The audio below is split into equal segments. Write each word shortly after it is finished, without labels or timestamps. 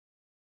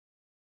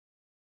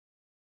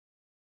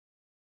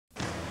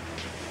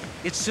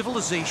It's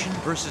civilization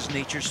versus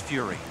nature's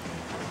fury.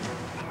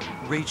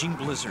 Raging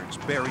blizzards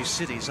bury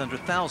cities under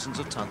thousands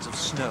of tons of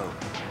snow.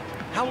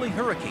 Howling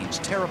hurricanes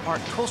tear apart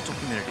coastal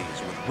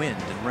communities with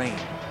wind and rain.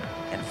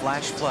 And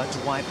flash floods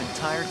wipe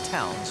entire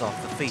towns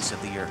off the face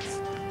of the earth.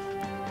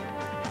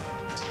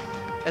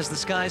 As the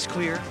skies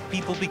clear,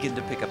 people begin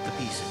to pick up the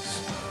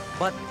pieces.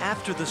 But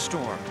after the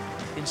storm,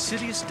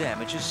 insidious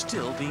damage is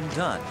still being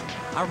done.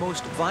 Our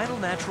most vital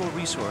natural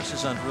resource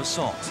is under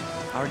assault,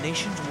 our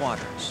nation's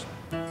waters.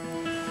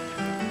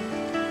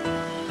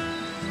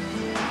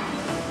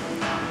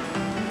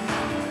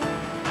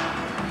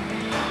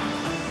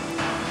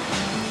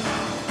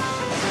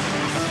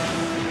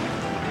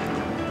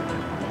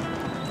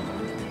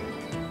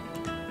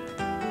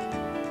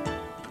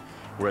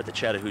 We're at the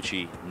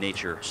Chattahoochee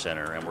Nature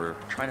Center, and we're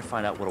trying to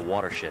find out what a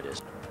watershed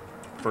is.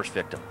 First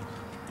victim.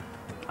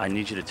 I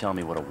need you to tell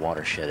me what a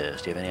watershed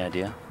is. Do you have any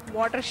idea?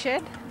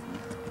 Watershed?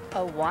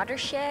 A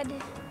watershed?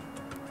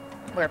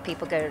 Where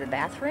people go to the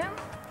bathroom?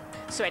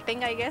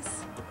 Sweating, I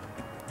guess.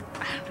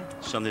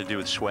 Something to do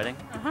with sweating?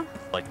 Uh-huh.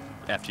 Like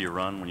after you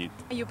run, when you...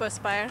 You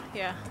perspire,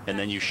 yeah. And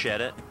then you shed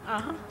it?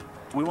 Uh-huh.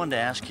 We wanted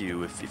to ask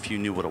you if you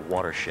knew what a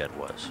watershed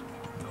was.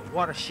 A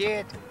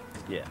watershed?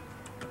 Yeah.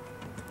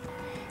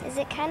 Is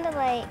it kind of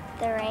like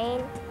the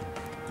rain?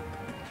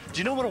 Do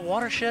you know what a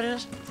watershed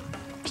is?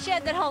 A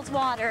shed that holds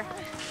water.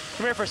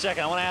 Come here for a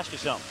second. I want to ask you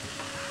something.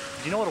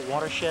 Do you know what a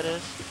watershed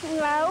is?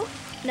 No.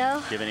 No.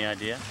 Do you have any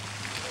idea?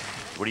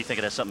 What do you think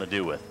it has something to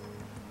do with?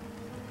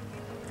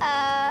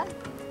 I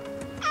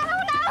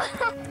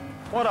don't know.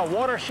 What a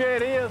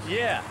watershed is?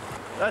 Yeah.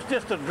 That's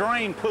just a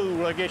drain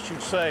pool, I guess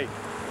you'd say,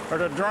 or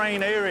the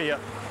drain area.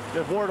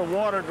 That's where the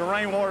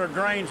rainwater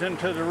drains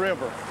into the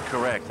river.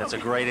 Correct. That's a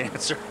great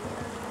answer.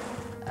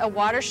 A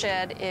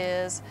watershed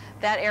is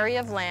that area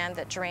of land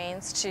that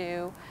drains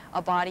to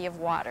a body of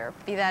water,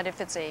 be that if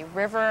it's a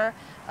river,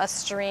 a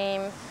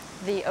stream,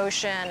 the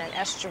ocean, an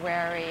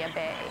estuary, a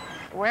bay.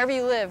 Wherever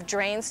you live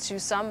drains to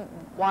some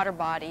water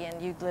body,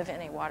 and you live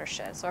in a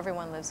watershed. So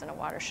everyone lives in a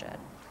watershed.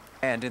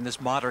 And in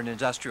this modern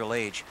industrial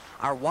age,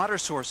 our water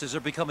sources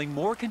are becoming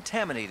more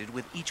contaminated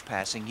with each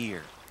passing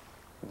year.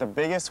 The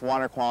biggest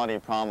water quality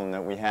problem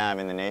that we have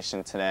in the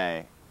nation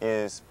today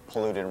is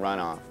polluted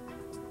runoff.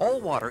 All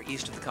water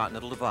east of the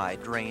Continental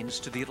Divide drains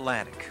to the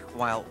Atlantic,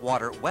 while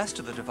water west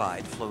of the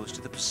divide flows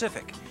to the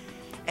Pacific.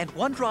 And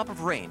one drop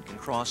of rain can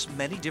cross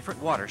many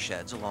different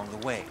watersheds along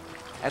the way.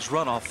 As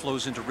runoff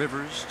flows into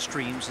rivers,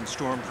 streams, and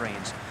storm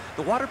drains,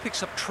 the water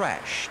picks up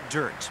trash,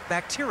 dirt,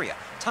 bacteria,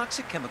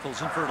 toxic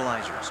chemicals, and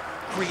fertilizers,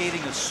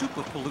 creating a soup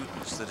of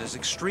pollutants that is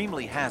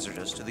extremely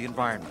hazardous to the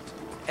environment.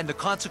 And the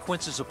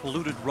consequences of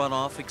polluted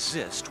runoff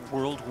exist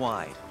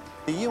worldwide.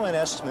 The UN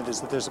estimate is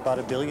that there's about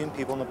 1 billion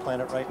people on the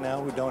planet right now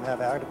who don't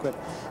have adequate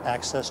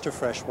access to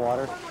fresh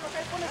water.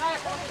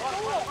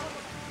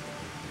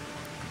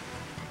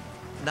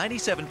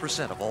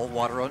 97% of all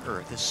water on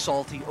Earth is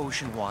salty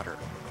ocean water.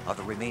 Of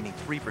the remaining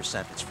 3%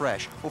 that's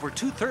fresh, over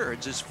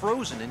 2/3 is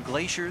frozen in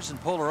glaciers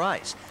and polar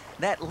ice.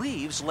 That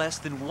leaves less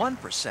than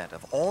 1%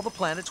 of all the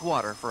planet's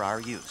water for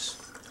our use.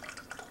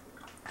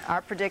 I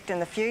predict in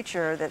the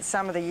future that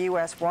some of the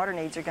U.S. water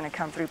needs are going to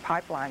come through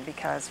pipeline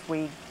because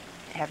we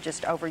have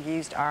just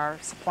overused our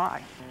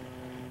supply.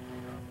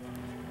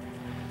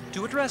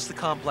 To address the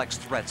complex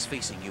threats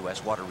facing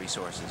U.S. water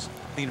resources,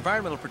 the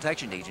Environmental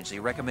Protection Agency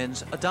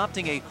recommends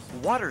adopting a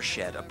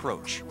watershed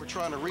approach. We're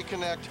trying to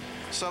reconnect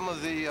some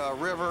of the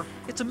river.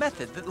 It's a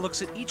method that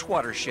looks at each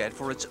watershed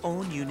for its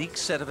own unique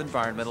set of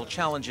environmental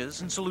challenges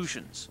and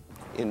solutions.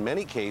 In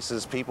many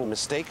cases, people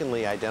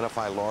mistakenly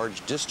identify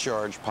large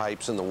discharge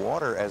pipes in the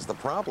water as the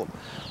problem.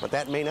 But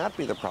that may not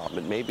be the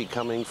problem. It may be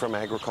coming from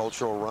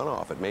agricultural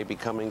runoff. It may be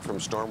coming from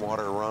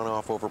stormwater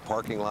runoff over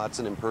parking lots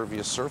and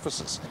impervious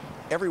surfaces.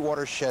 Every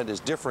watershed is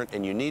different,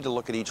 and you need to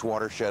look at each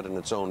watershed in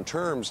its own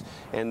terms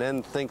and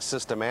then think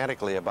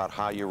systematically about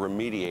how you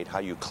remediate, how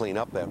you clean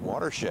up that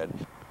watershed.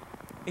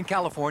 In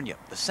California,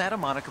 the Santa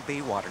Monica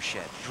Bay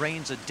watershed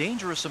drains a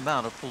dangerous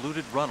amount of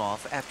polluted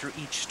runoff after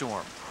each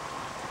storm.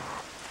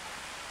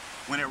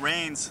 When it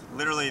rains,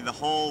 literally the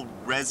whole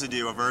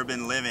residue of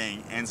urban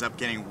living ends up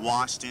getting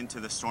washed into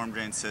the storm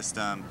drain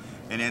system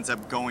and ends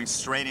up going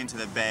straight into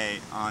the bay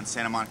on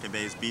Santa Monica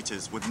Bay's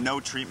beaches with no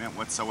treatment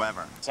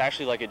whatsoever. It's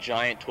actually like a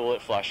giant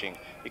toilet flushing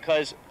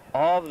because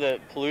all of the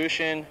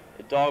pollution,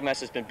 the dog mess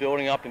has been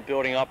building up and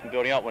building up and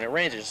building up. When it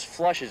rains, it just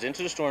flushes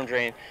into the storm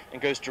drain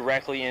and goes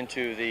directly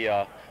into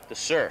the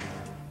surf.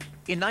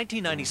 In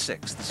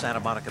 1996, the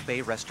Santa Monica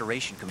Bay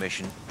Restoration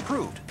Commission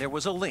proved there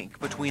was a link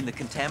between the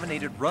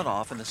contaminated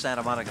runoff in the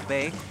Santa Monica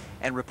Bay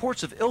and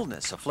reports of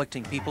illness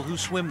afflicting people who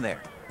swim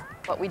there.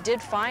 What we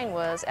did find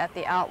was at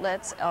the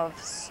outlets of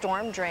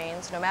storm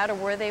drains, no matter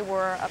where they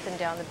were up and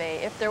down the bay,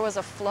 if there was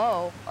a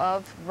flow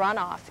of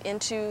runoff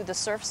into the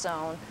surf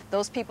zone,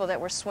 those people that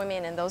were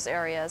swimming in those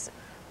areas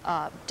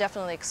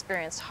definitely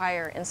experienced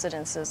higher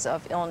incidences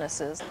of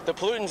illnesses. The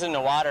pollutants in the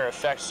water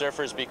affect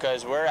surfers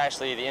because we're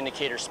actually the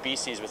indicator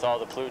species with all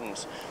the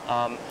pollutants.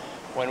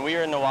 When we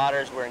are in the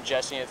waters, we're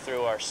ingesting it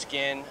through our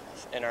skin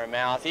and our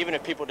mouth. Even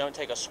if people don't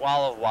take a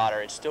swallow of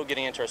water, it's still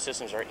getting into our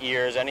systems, our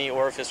ears, any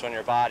orifice on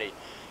your body.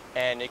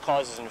 And it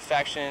causes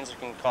infections, it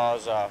can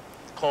cause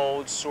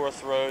colds, sore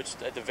throats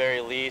at the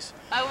very least.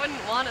 I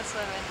wouldn't want to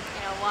swim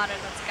in, water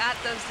that's got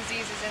those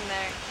diseases in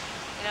there,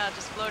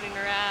 just floating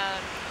around,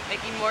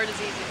 making more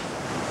diseases.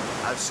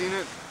 I've seen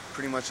it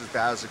pretty much as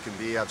bad as it can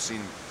be. I've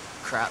seen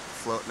crap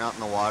floating out in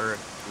the water,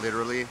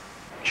 literally.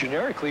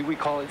 Generically, we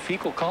call it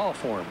fecal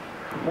coliform.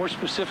 More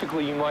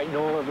specifically, you might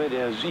know of it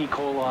as E.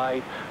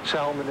 coli,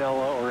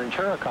 salmonella, or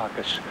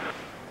enterococcus.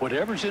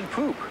 Whatever's in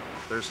poop.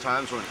 There's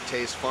times when it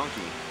tastes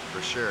funky,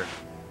 for sure.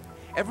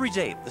 Every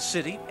day, the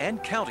city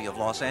and county of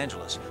Los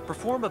Angeles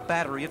perform a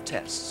battery of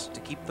tests to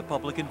keep the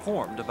public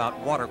informed about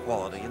water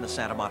quality in the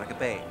Santa Monica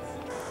Bay.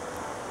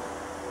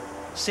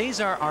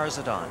 Cesar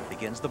Arzadan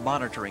begins the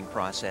monitoring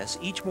process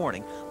each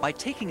morning by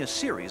taking a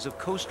series of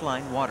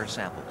coastline water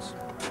samples.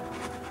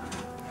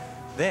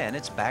 Then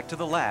it's back to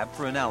the lab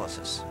for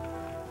analysis.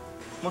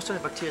 Most of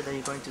the bacteria that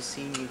you're going to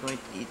see,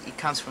 it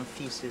comes from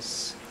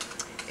feces.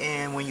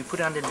 And when you put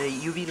it under the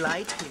UV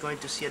light, you're going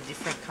to see a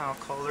different kind of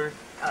color.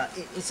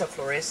 It's a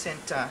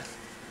fluorescent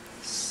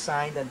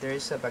sign that there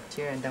is a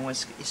bacteria, and that one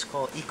is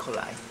called E.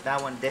 coli. That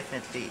one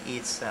definitely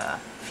is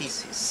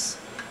feces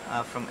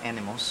from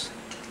animals,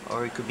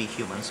 or it could be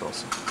humans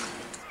also.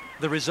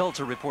 The results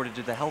are reported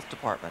to the health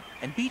department,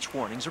 and beach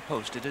warnings are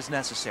posted as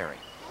necessary.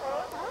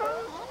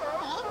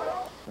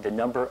 The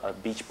number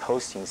of beach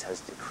postings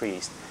has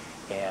decreased,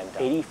 and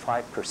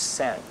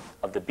 85%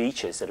 of the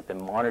beaches that have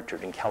been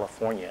monitored in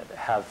California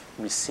have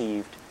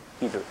received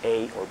either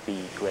A or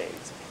B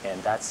grades,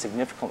 and that's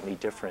significantly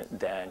different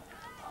than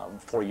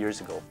 4 years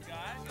ago.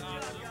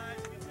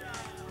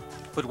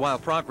 But while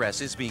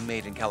progress is being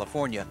made in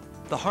California,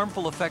 the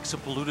harmful effects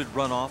of polluted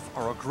runoff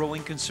are a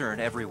growing concern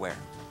everywhere.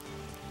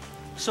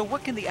 So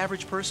what can the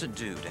average person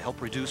do to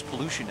help reduce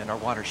pollution in our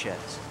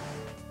watersheds?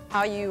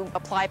 How you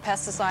apply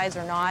pesticides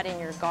or not in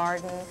your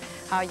garden,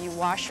 how you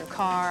wash your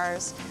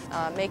cars,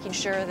 making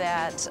sure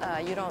that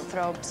you don't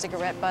throw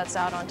cigarette butts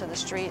out onto the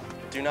street.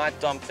 Do not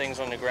dump things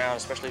on the ground,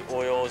 especially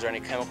oils or any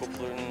chemical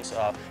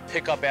pollutants.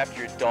 Pick up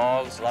after your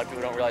dogs. A lot of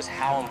people don't realize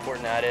how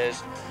important that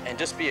is. And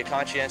just be a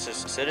conscientious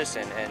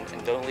citizen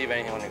and don't leave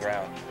anything on the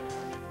ground.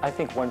 I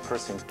think one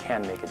person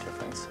can make a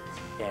difference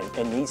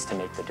and needs to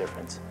make the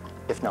difference.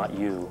 If not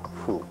you,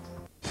 who?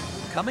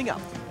 Coming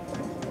up.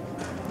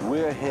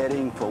 We're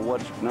heading for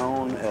what's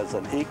known as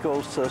an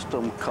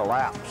ecosystem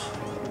collapse.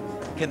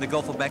 Can the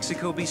Gulf of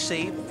Mexico be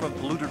saved from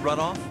polluted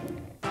runoff?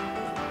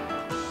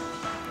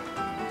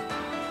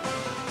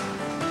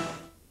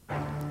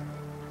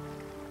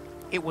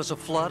 It was a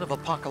flood of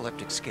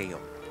apocalyptic scale.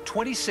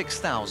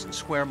 26,000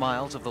 square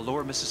miles of the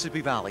lower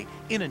Mississippi Valley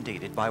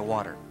inundated by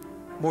water.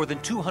 More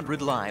than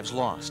 200 lives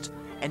lost,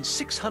 and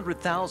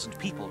 600,000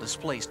 people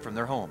displaced from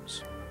their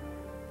homes.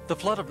 The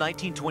flood of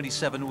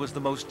 1927 was the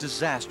most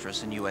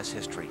disastrous in U.S.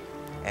 history,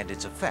 and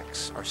its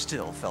effects are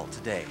still felt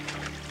today.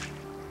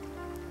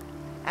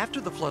 After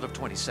the flood of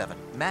 27,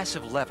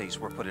 massive levees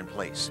were put in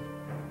place.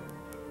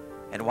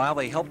 And while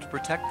they helped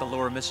protect the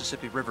lower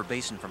Mississippi River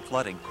basin from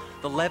flooding,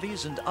 the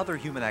levees and other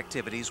human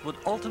activities would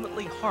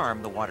ultimately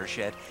harm the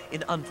watershed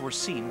in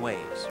unforeseen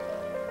ways.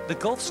 The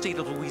Gulf state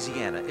of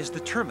Louisiana is the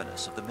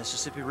terminus of the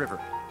Mississippi River.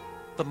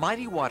 The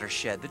mighty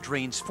watershed that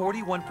drains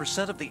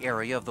 41% of the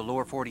area of the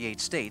lower 48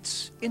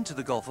 states into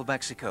the Gulf of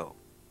Mexico.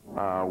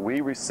 We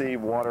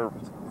receive water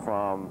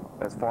from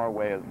as far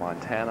away as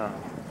Montana,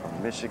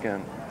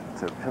 Michigan,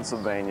 to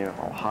Pennsylvania,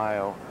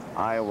 Ohio,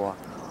 Iowa.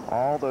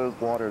 All those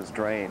waters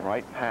drain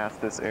right past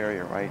this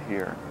area right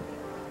here.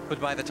 But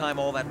by the time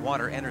all that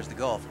water enters the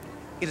Gulf,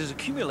 it has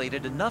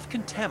accumulated enough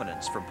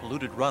contaminants from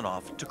polluted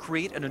runoff to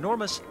create an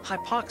enormous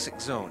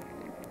hypoxic zone,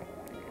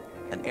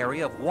 an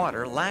area of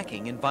water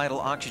lacking in vital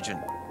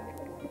oxygen.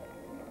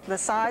 The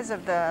size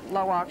of the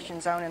low oxygen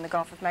zone in the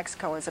Gulf of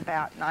Mexico is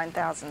about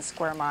 9,000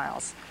 square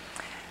miles.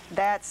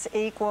 That's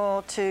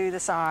equal to the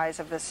size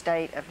of the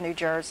state of New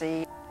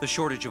Jersey. The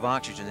shortage of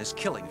oxygen is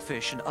killing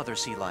fish and other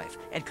sea life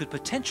and could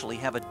potentially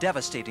have a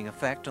devastating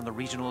effect on the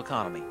regional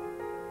economy.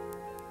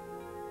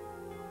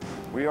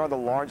 We are the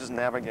largest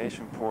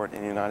navigation port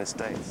in the United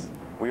States.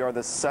 We are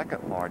the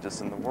second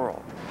largest in the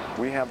world.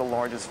 We have the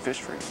largest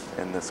fishery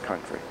in this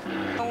country.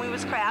 When we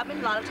was crabbing,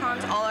 a lot of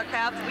times all our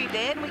crabs we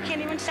dead and we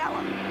can't even sell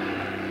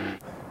them.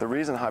 The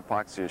reason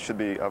hypoxia should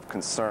be of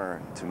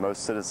concern to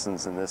most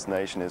citizens in this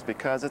nation is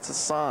because it's a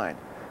sign.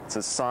 It's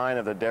a sign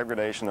of the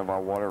degradation of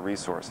our water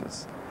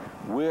resources.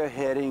 We're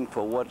heading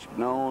for what's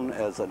known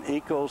as an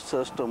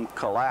ecosystem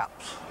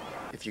collapse.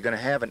 If you're going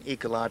to have an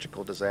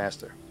ecological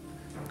disaster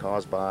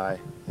caused by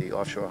the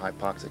offshore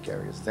hypoxic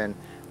areas, then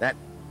that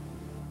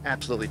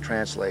absolutely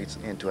translates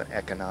into an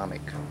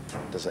economic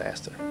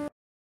disaster.